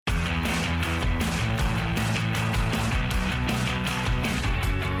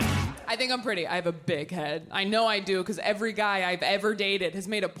I think I'm pretty. I have a big head. I know I do because every guy I've ever dated has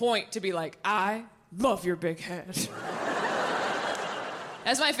made a point to be like, I love your big head.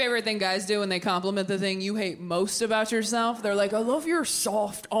 That's my favorite thing guys do when they compliment the thing you hate most about yourself. They're like, I love your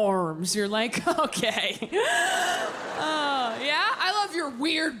soft arms. You're like, okay. Yeah? I love your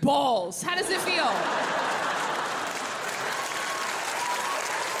weird balls. How does it feel?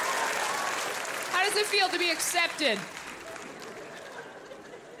 How does it feel to be accepted?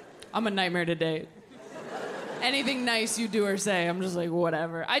 I'm a nightmare to date. Anything nice you do or say, I'm just like,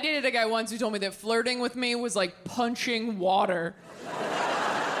 whatever. I dated a guy once who told me that flirting with me was like punching water.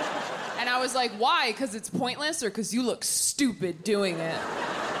 And I was like, why? Because it's pointless or because you look stupid doing it?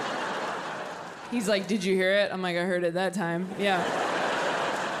 He's like, did you hear it? I'm like, I heard it that time. Yeah.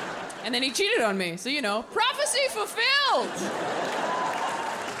 And then he cheated on me. So, you know, prophecy fulfilled.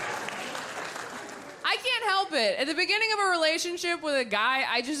 I can't help it. At the beginning of a relationship with a guy,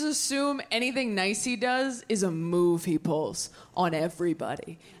 I just assume anything nice he does is a move he pulls on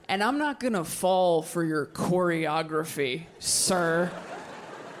everybody. And I'm not gonna fall for your choreography, sir.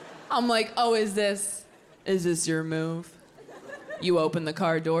 I'm like, oh, is this your move? You open the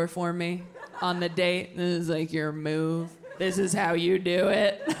car door for me on the date? This is like your move? This is how you do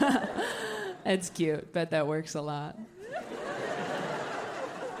it? It's cute. Bet that works a lot.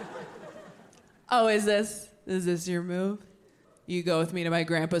 Oh, is this your move? You go with me to my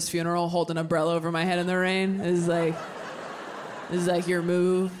grandpa's funeral, hold an umbrella over my head in the rain? This is like your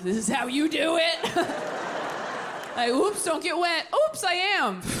move? This is how you do it? Like, oops, don't get wet. Oops, I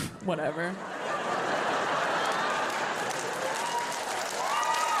am. Whatever.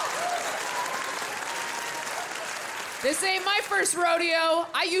 This ain't my first rodeo.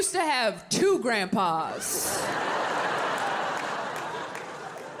 I used to have 2 grandpas.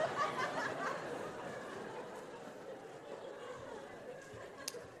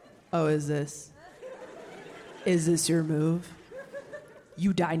 Oh, is this your move?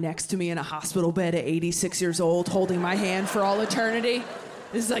 You die next to me in a hospital bed at 86 years old, holding my hand for all eternity?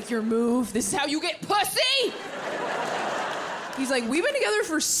 This is like your move? This is how you get pussy? He's like, we've been together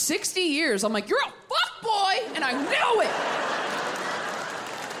for 60 years. I'm like, you're a fuckboy, and I know it.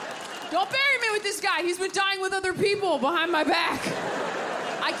 Don't bury me with this guy. He's been dying with other people behind my back.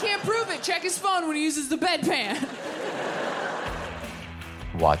 I can't prove it. Check his phone when he uses the bedpan.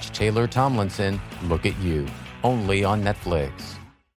 Watch Taylor Tomlinson Look at You, only on Netflix.